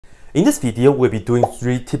In this video, we'll be doing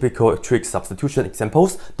 3 typical trig substitution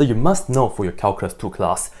examples that you must know for your Calculus 2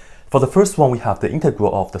 class. For the first one, we have the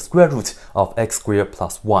integral of the square root of x squared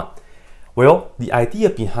plus 1. Well, the idea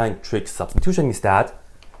behind trig substitution is that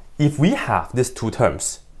if we have these two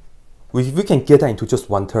terms, if we can get that into just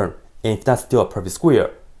one term, and if that's still a perfect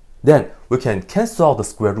square, then we can cancel out the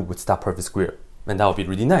square root with that perfect square. And that would be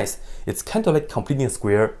really nice. It's kind of like completing a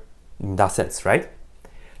square in that sense, right?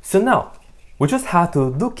 So now, we just have to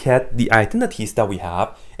look at the identities that we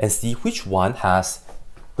have and see which one has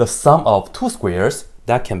the sum of two squares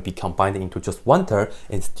that can be combined into just one term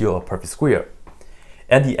and still a perfect square.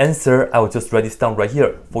 And the answer, I will just write this down right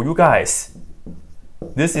here for you guys.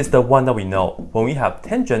 This is the one that we know. When we have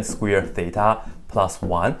tangent square theta plus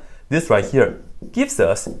 1, this right here gives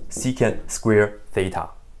us secant square theta.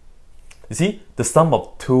 You see, the sum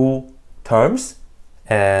of two terms,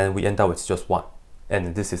 and we end up with just one.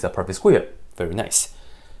 And this is a perfect square. Very nice.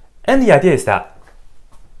 And the idea is that,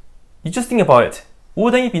 you just think about it.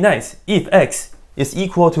 Wouldn't it be nice if x is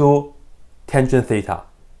equal to tangent theta?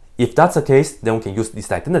 If that's the case, then we can use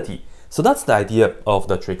this identity. So that's the idea of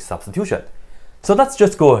the trig substitution. So let's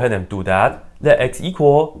just go ahead and do that. Let x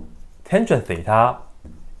equal tangent theta.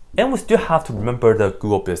 And we still have to remember the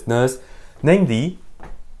Google business, namely,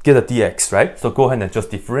 get a dx, right? So go ahead and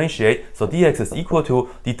just differentiate. So dx is equal to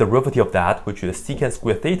the derivative of that, which is secant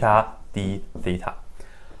square theta d theta.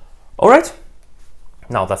 Alright,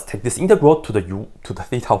 now let's take this integral to the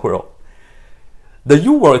theta world. The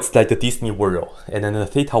u world is like the Disney world, and then the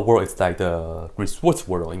theta world is like the resorts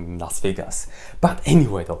world in Las Vegas. But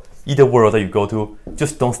anyway though, either world that you go to,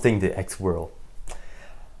 just don't stay in the x world.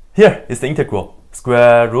 Here is the integral.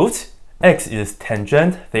 Square root, x is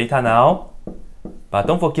tangent theta now. But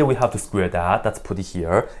don't forget we have to square that, let's put it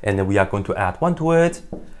here, and then we are going to add 1 to it.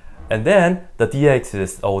 And then the dx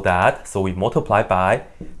is all that, so we multiply by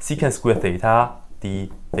secant square theta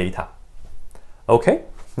d theta. Okay,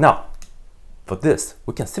 now for this,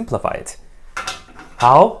 we can simplify it.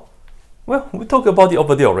 How? Well, we talked about it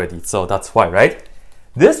over there already, so that's why, right?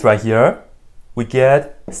 This right here, we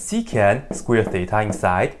get secant square theta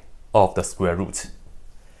inside of the square root.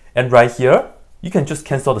 And right here, you can just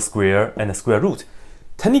cancel the square and the square root.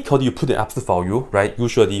 Technically, you put the absolute value, right?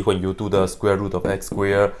 Usually, when you do the square root of x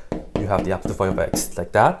squared, you have the absolute value of x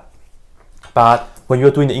like that. But when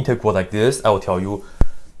you're doing the integral like this, I will tell you,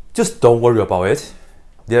 just don't worry about it.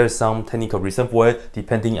 There is some technical reason for it,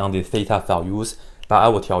 depending on the theta values. But I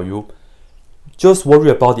will tell you, just worry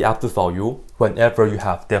about the absolute value whenever you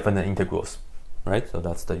have definite integrals, right? So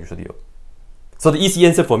that's the usual deal. So the easy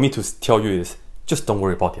answer for me to tell you is, just don't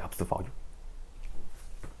worry about the absolute value.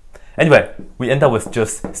 Anyway, we end up with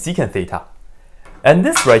just secant theta. And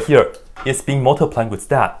this right here is being multiplied with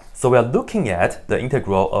that. So we are looking at the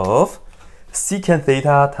integral of secant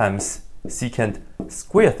theta times secant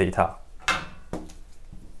square theta.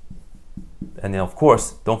 And then of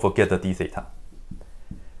course, don't forget the d theta.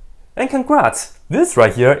 And congrats! This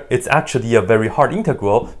right here, it's actually a very hard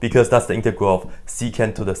integral because that's the integral of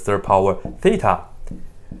secant to the third power theta.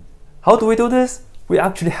 How do we do this? We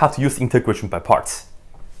actually have to use integration by parts.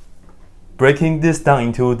 Breaking this down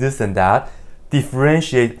into this and that,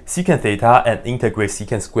 differentiate secant theta and integrate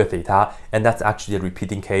secant square theta, and that's actually a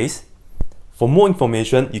repeating case. For more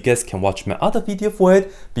information, you guys can watch my other video for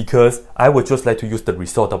it, because I would just like to use the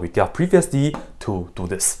result that we got previously to do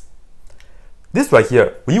this. This right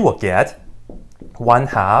here, we will get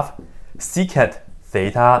 1/2 secant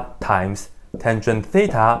theta times tangent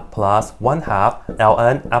theta plus 1/2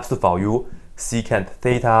 ln absolute value secant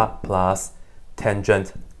theta plus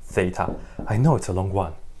tangent theta. I know it's a long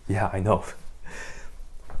one. Yeah, I know.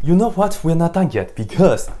 You know what? We're not done yet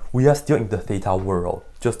because we are still in the theta world.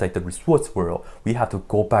 Just like the resorts world, we have to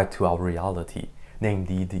go back to our reality,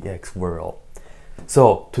 namely the x world.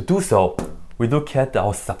 So to do so, we look at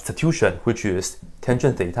our substitution, which is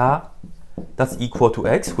tangent theta. That's equal to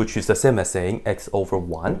x, which is the same as saying x over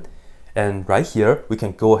 1. And right here, we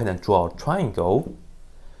can go ahead and draw a triangle.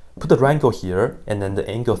 Put the triangle here, and then the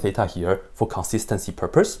angle theta here for consistency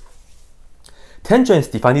purpose. Tangent is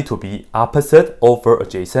defined to be opposite over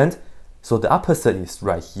adjacent. So the opposite is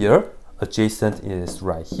right here, adjacent is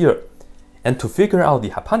right here. And to figure out the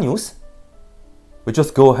hypotenuse, we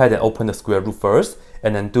just go ahead and open the square root first,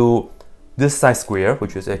 and then do this side square,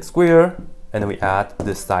 which is x squared, and then we add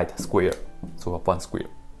this side square. So we have 1 square.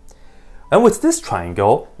 And with this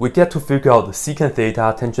triangle, we get to figure out the secant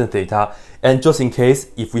theta, tangent theta, and just in case,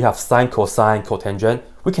 if we have sine, cosine, cotangent,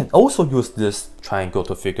 we can also use this triangle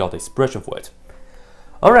to figure out the expression for it.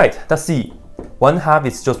 Alright, let's see. 1/2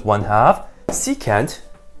 is just 1/2. Secant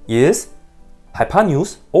is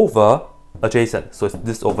hypotenuse over adjacent, so it's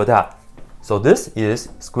this over that. So this is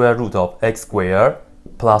square root of x squared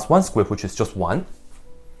plus 1 squared, which is just 1.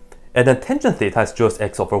 And then tangent theta is just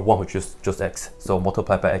x over 1, which is just x. So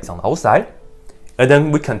multiply by x on the outside. And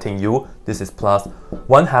then we continue. This is plus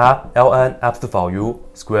 1/2 ln absolute value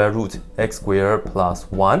square root x squared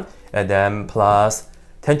plus 1. And then plus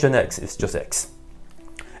tangent x is just x.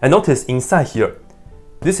 And notice inside here,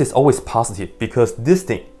 this is always positive because this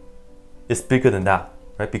thing is bigger than that,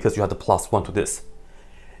 right? Because you have the plus 1 to this.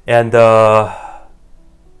 And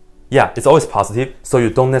yeah, it's always positive, so you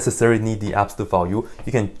don't necessarily need the absolute value.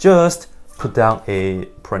 You can just put down a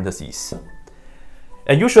parentheses.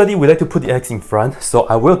 And usually we like to put the x in front, so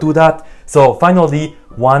I will do that. So finally,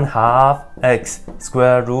 1/2 x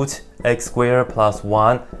square root x squared plus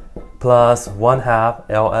 1 plus 1/2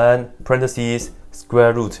 ln parentheses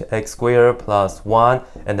square root x squared plus 1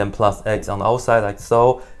 and then plus x on the outside like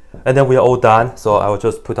so. And then we are all done, so I will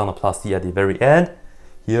just put down a plus c at the very end.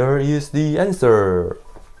 Here is the answer.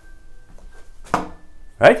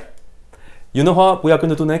 Right? You know what we are going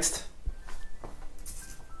to do next?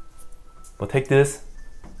 We'll take this,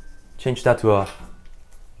 change that to a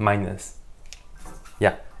minus.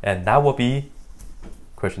 Yeah, and that will be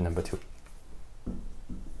question number 2.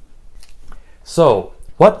 So,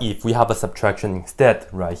 what if we have a subtraction instead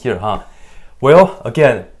right here, huh? Well,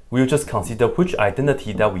 again, we'll just consider which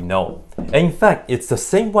identity that we know. And in fact, it's the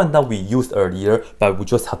same one that we used earlier, but we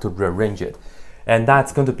just have to rearrange it. And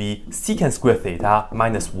that's going to be secant squared theta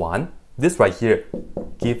minus 1. This right here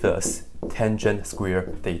gives us tangent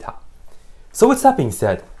squared theta. So with that being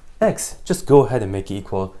said, x, just go ahead and make it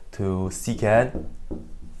equal to secant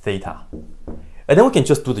theta. And then we can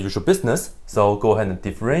just do the usual business. So go ahead and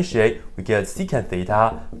differentiate. We get secant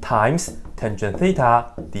theta times tangent theta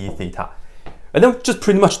d theta. And then just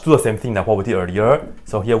pretty much do the same thing that what we did earlier.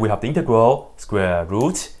 So here we have the integral square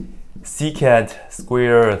root secant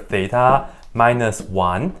squared theta minus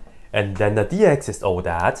 1. And then the dx is all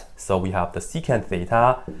that. So we have the secant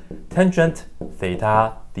theta tangent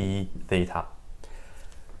theta d theta.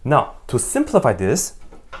 Now, to simplify this,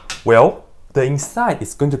 well, the inside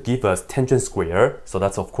is going to give us tangent square. So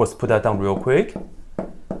that's, of course, put that down real quick.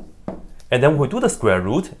 And then we do the square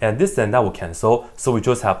root, and this and that will cancel. So we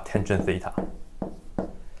just have tangent theta.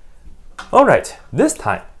 All right, this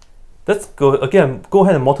time, let's go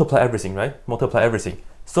ahead and multiply everything, right? Multiply everything.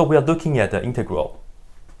 So we are looking at the integral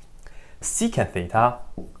secant theta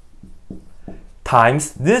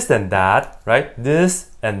times this and that, right?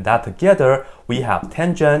 This and that together, we have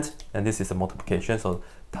tangent, and this is a multiplication, so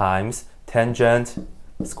times tangent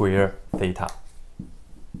square theta.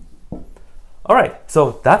 All right,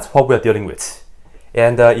 so that's what we're dealing with.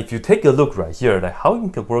 And if you take a look right here, like how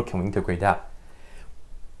in the world can we integrate that?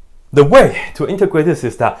 The way to integrate this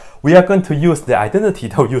is that we are going to use the identity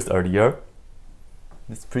that we used earlier.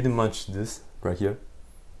 It's pretty much this right here.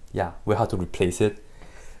 Yeah, we have to replace it.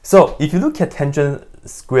 So if you look at tangent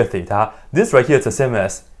square theta, this right here is the same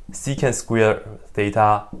as secant square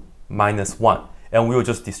theta minus 1. And we will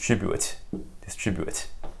just distribute it.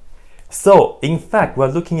 So in fact, we're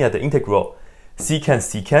looking at the integral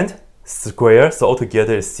secant square. So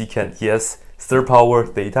altogether is secant, yes, third power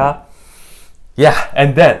theta. Yeah,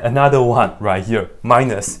 and then another one right here,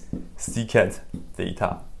 minus secant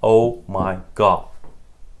theta. Oh my god.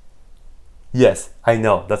 Yes, I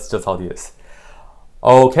know, that's just how it is.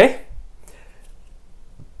 Okay.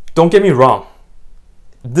 Don't get me wrong.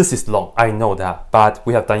 This is long, I know that, but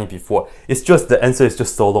we have done it before. It's just the answer is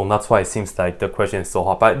just so long, that's why it seems like the question is so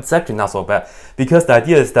hard, but it's actually not so bad. Because the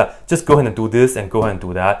idea is that just go ahead and do this and go ahead and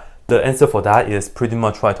do that. The answer for that is pretty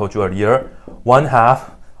much what I told you earlier.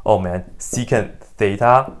 1/2, oh man, secant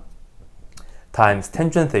theta times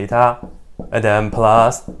tangent theta, and then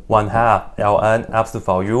plus 1/2 ln absolute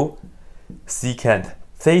value secant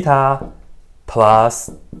theta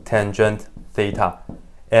plus tangent theta.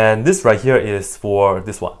 And this right here is for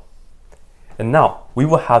this one. And now we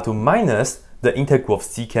will have to minus the integral of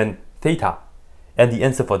secant theta. And the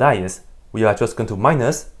answer for that is, we are just going to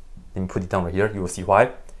minus, let me put it down right here, you will see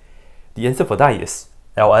why. The answer for that is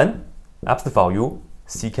ln absolute value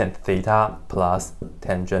secant theta plus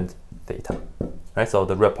tangent theta. Right, so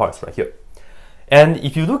the red part is right here. And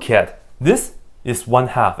if you look at this is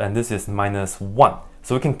 1/2 and this is minus 1.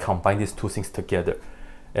 So we can combine these two things together.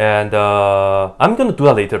 And I'm going to do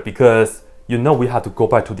that later because you know we have to go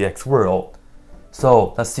back to the x world.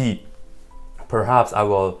 So let's see. Perhaps I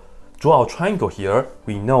will draw a triangle here.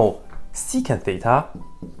 We know secant theta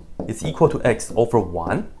is equal to x over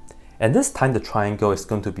 1. And this time the triangle is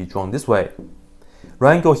going to be drawn this way.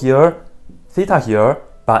 Right angle here, theta here,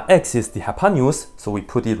 but x is the hypotenuse, so we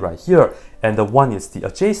put it right here, and the 1 is the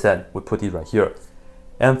adjacent, we put it right here.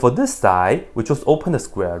 And for this side, we just open the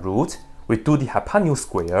square root, we do the hypotenuse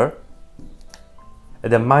square,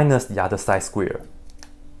 and then minus the other side square,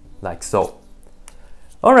 like so.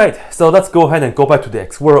 Alright, so let's go ahead and go back to the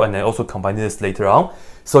x world and then also combine this later on.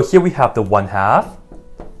 So here we have the 1/2.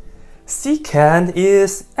 Secant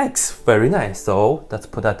is x, very nice, so let's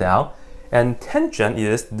put that down. And tangent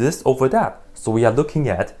is this over that. So we are looking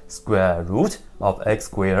at square root of x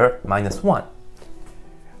squared minus 1.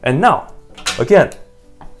 And now, again,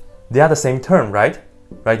 they are the same term, right?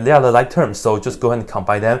 They are the like terms, so just go ahead and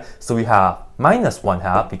combine them. So we have minus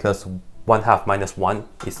 1/2 because 1/2 minus 1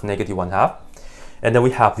 is negative 1/2. And then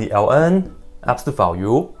we have the ln, absolute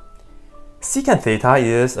value. Secant theta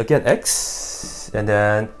is, again, x. And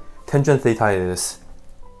then tangent theta is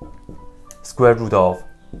square root of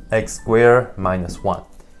x squared minus 1.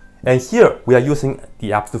 And here we are using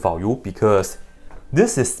the absolute value because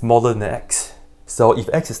this is smaller than x. So if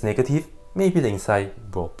x is negative, maybe the inside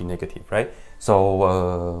will be negative, right?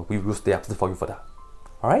 So we use the absolute value for that.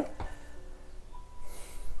 Alright?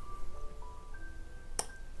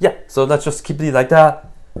 Yeah, so let's just keep it like that.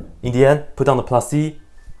 In the end, put down the plus c.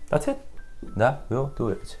 That's it. That will do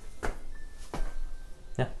it.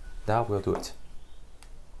 Yeah, that will do it.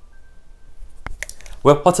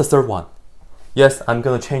 Well, what's the third one? Yes, I'm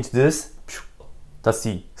gonna change this. Let's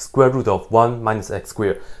see, square root of 1 minus x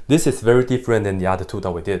squared. This is very different than the other two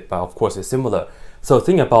that we did, but of course it's similar. So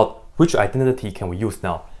think about which identity can we use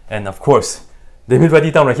now. And of course, let me write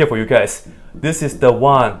it down right here for you guys. This is the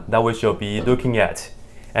one that we shall be looking at.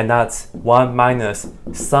 And that's 1 minus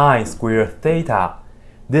sine squared theta.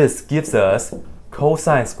 This gives us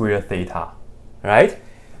cosine squared theta, right?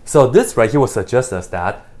 So this right here will suggest us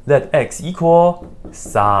that let x equal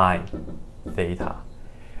sine theta.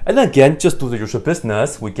 And then again, just do the usual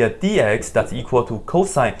business. We get dx that's equal to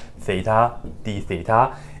cosine theta d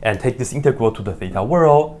theta, and take this integral to the theta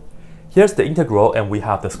world. Here's the integral, and we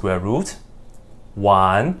have the square root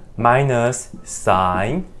 1 minus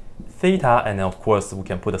sine theta, and then of course we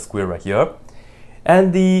can put a square right here.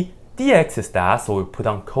 And the dx is that, so we put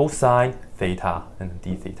on cosine theta and then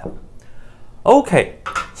d theta. Okay,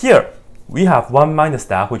 here we have 1 minus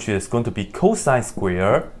that, which is going to be cosine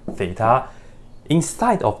squared theta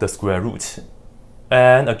inside of the square root.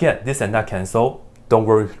 And again, this and that cancel. Don't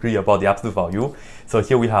worry about the absolute value. So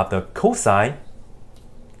here we have the cosine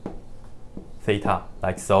theta,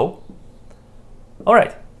 like so.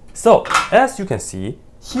 Alright, so as you can see,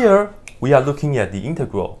 here we are looking at the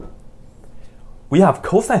integral. We have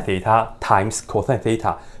cosine theta times cosine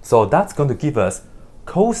theta. So that's going to give us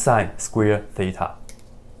cosine squared theta.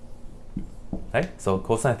 Right? So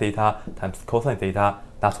cosine theta times cosine theta,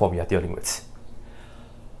 that's what we are dealing with.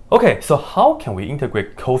 Okay, so how can we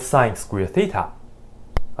integrate cosine squared theta?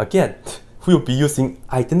 Again, we'll be using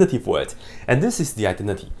identity for it. And this is the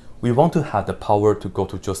identity. We want to have the power to go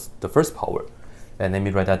to just the first power. And let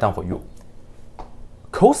me write that down for you.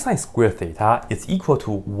 Cosine squared theta is equal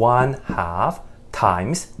to 1/2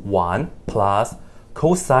 times 1 plus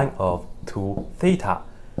cosine of 2 theta.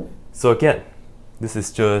 So again, this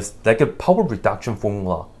is just like a power reduction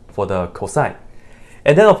formula for the cosine.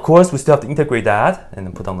 And then of course we still have to integrate that and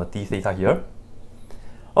then put on the d theta here.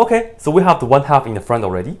 Okay, so we have the 1/2 in the front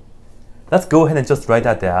already. Let's go ahead and just write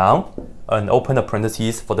that down and open the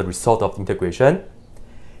parentheses for the result of integration.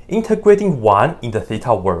 Integrating 1 in the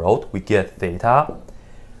theta world, we get theta.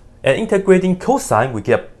 And integrating cosine, we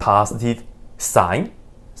get positive sine.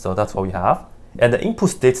 So that's what we have. And the input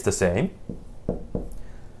stays the same.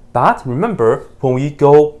 But remember, when we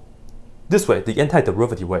go this way, the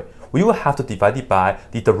antiderivative way, we will have to divide it by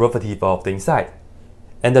the derivative of the inside.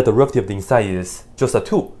 And the derivative of the inside is just a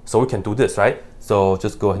 2. So we can do this, right? So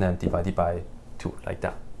just go ahead and divide it by 2, like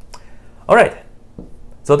that. Alright,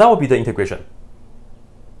 so that will be the integration.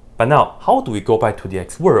 But now, how do we go back to the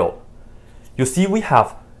x world? You see, we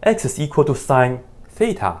have x is equal to sine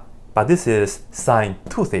theta, but this is sine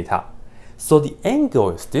 2 theta. So the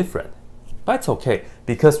angle is different. But it's okay,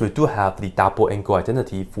 because we do have the double angle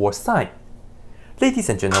identity for sine. Ladies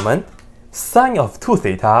and gentlemen, sine of 2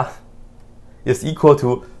 theta is equal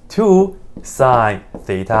to 2 sine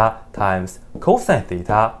theta times cosine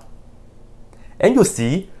theta. And you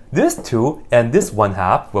see, this 2 and this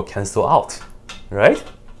 1/2 will cancel out, right?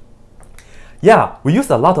 Yeah, we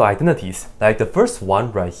use a lot of identities, like the first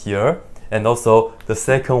one right here, and also the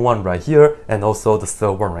second one right here, and also the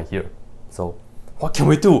third one right here. So what can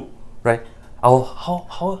we do, right?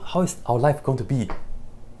 How is our life going to be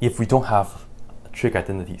if we don't have trig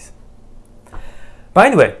identities? But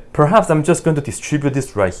anyway, perhaps I'm just going to distribute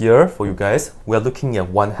this right here for you guys. We're looking at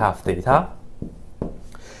 1/2 theta.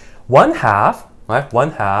 1/2, right?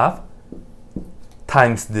 1/2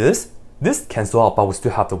 times this. This cancels out, but we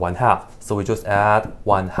still have the 1/2. So we just add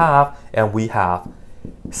 1/2, and we have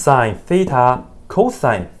sine theta,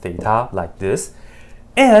 cosine theta, like this.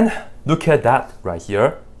 And look at that right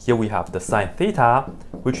here. Here we have the sine theta,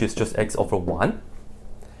 which is just x over 1.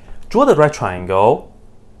 Draw the right triangle.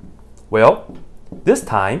 Well, this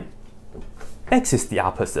time, x is the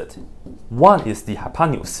opposite. 1 is the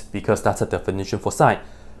hypotenuse, because that's a definition for sine.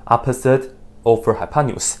 Opposite over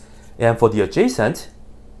hypotenuse. And for the adjacent,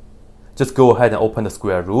 just go ahead and open the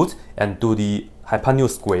square root and do the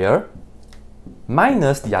hypotenuse square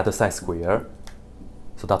minus the other side square.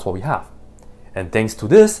 So that's what we have. And thanks to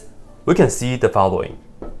this, we can see the following.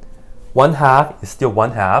 1/2 is still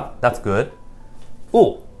 1/2. That's good.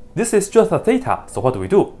 Oh, this is just a theta. So what do we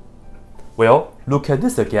do? Well, look at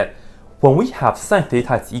this again. When we have sine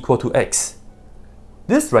theta is equal to x,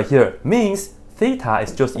 this right here means theta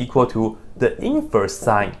is just equal to the inverse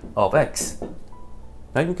sine of x.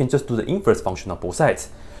 Right? You can just do the inverse function of both sides.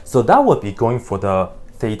 So that would be going for the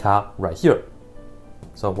theta right here.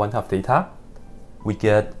 So 1/2 theta, we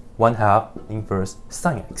get 1/2 inverse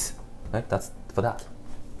sine x. Right? That's for that.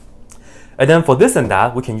 And then for this and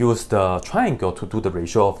that, we can use the triangle to do the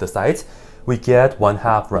ratio of the sides. We get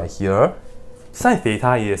 1/2 right here. Sine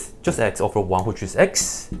theta is just x over 1, which is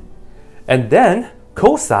x. And then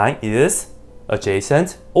cosine is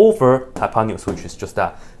adjacent over hypotenuse, which is just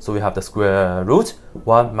that. So we have the square root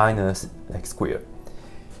 1 minus x squared.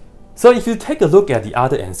 So if you take a look at the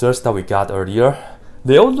other answers that we got earlier,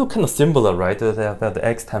 they all look kind of similar, right? They have the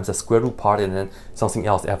x times the square root part and then something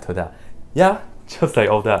else after that. Yeah, just like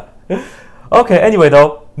all that. Okay, anyway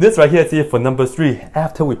though, this right here is it for number 3,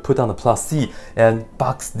 after we put down the plus c and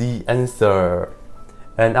box the answer.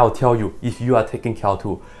 And I'll tell you, if you are taking Calc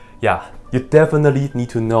 2, yeah, you definitely need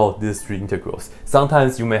to know these 3 integrals.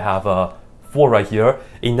 Sometimes you may have a 4 right here.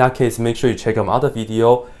 In that case, make sure you check out my other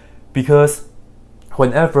video, because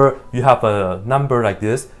whenever you have a number like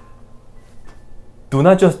this, do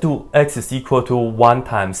not just do x is equal to 1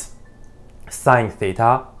 times sine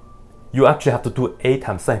theta. You actually have to do 8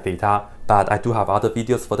 times sine theta, but I do have other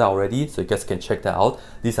videos for that already, so you guys can check that out.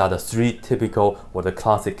 These are the 3 typical or the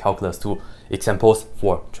classic calculus 2 examples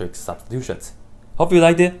for trig substitutions. Hope you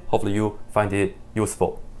liked it. Hopefully you find it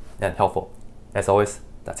useful and helpful. As always,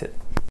 that's it.